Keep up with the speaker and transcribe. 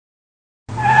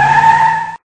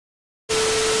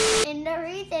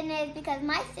reason is because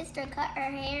my sister cut her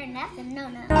hair, and that's a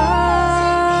no-no.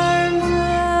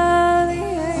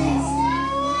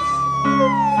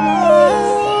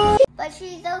 But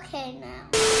she's okay now.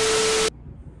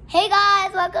 Hey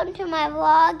guys, welcome to my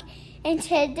vlog. And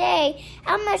today,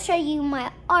 I'm going to show you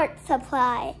my art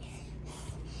supply.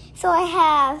 So I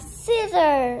have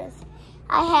scissors,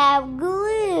 I have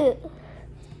glue,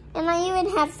 and I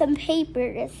even have some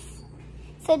papers.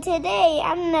 So today,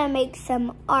 I'm going to make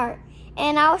some art.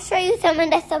 And I'll show you some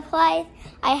of the supplies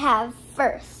I have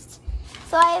first.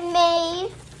 So I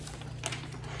made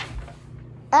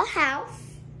a house.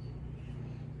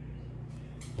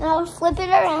 And I'll flip it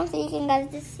around so you can guys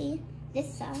just see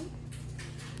this side.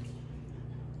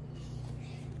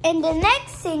 And the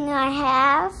next thing I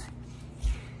have,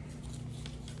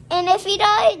 and if you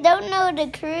guys don't know the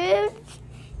cruise,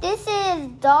 this is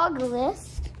dog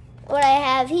list, what I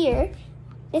have here.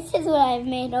 This is what I've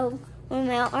made of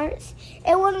my arts.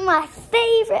 And one of my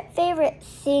favorite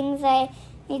things I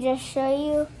need to show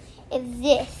you is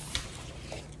this.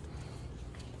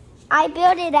 I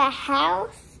built it a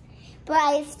house, but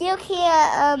I still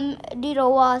can't do the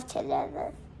walls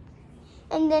together.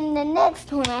 And then the next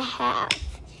one I have,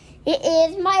 it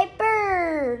is my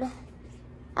bird.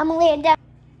 I'm gonna lay it down.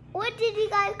 What did you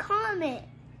guys comment?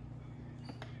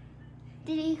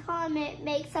 Did you comment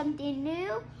make something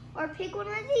new or pick one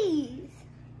of these?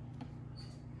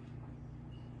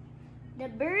 The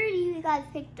bird, you guys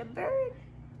picked the bird.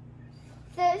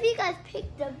 So if you guys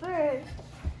picked the bird,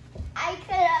 I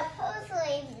could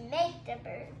supposedly make the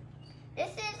bird.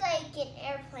 This is like an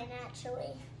airplane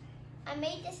actually. I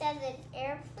made this as an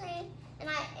airplane, and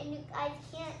you guys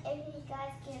can't, if you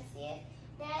guys can't see it,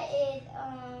 that is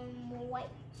white.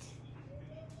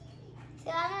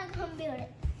 So I'm gonna come build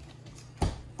it.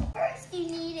 First you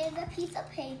need is a piece of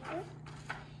paper,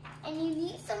 and you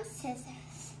need some scissors.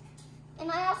 And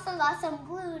I also got some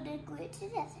glue to glue it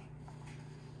together.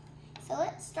 So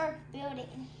let's start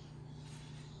building.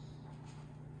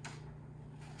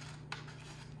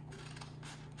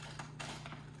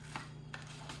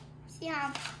 See how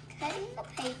I'm cutting the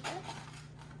paper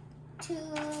to,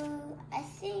 I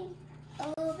think, a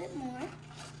little bit more.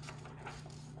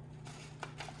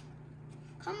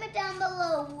 Comment down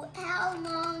below how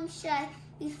long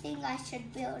you think I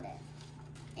should build it.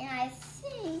 And I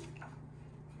think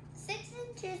 6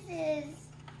 inches is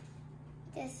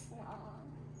this long,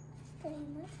 pretty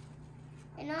much.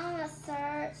 And I'm gonna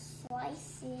start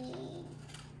slicing.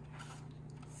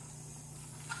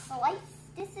 Slice,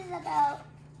 this is about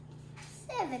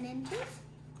 7 inches.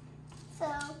 So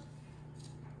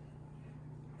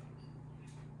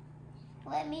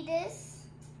let me just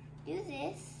do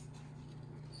this.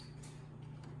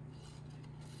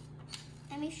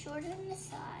 Let me shorten the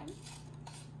side.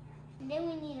 And then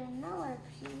we need another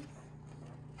piece.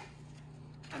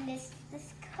 And just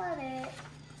cut it.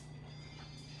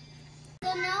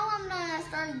 So now I'm gonna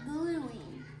start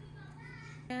gluing.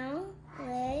 Now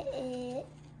let it.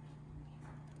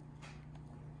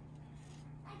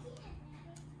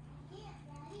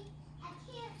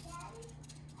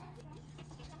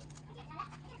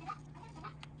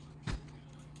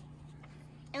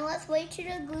 And let's wait till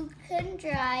the glue can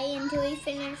dry until we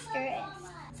finish the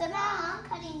rest. So now I'm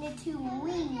cutting the 2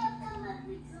 wings.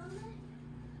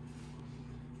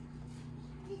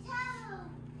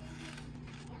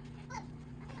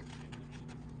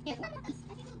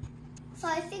 So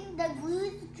I think the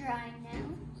glue's dry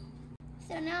now.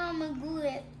 So now I'm gonna glue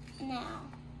it now.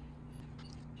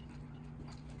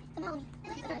 So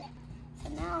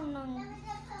now I'm gonna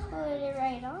put it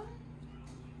right on.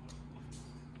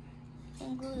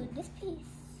 And glue this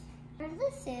piece. Here's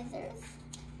the scissors.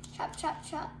 Chop, chop,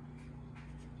 chop.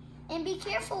 And be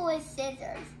careful with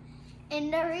scissors.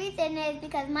 And the reason is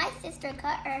because my sister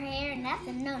cut her hair, and that's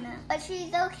a no-no. But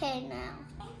she's okay now.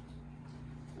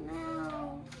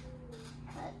 Now,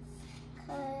 let's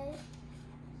cut.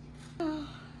 I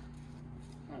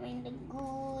mean the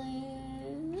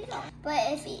glue. But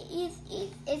it's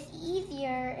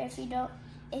easier if you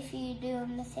do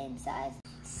them the same size.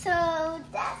 So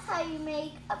that's how you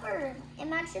make a bird.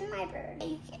 Imagine my bird.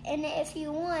 And if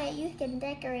you want, you can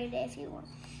decorate it if you want.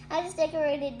 I just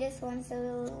decorated this one so it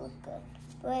will look good.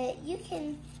 But you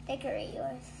can decorate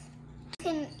yours.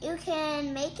 You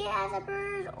can make it as a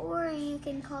bird, or you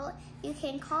can call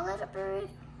it a bird,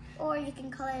 or you can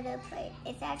call it a plane.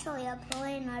 It's actually a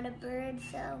plane, not a bird.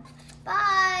 So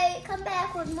bye. Come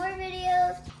back with more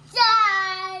videos.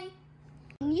 Bye.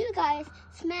 You guys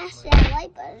smash that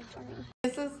like button for me.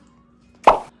 This is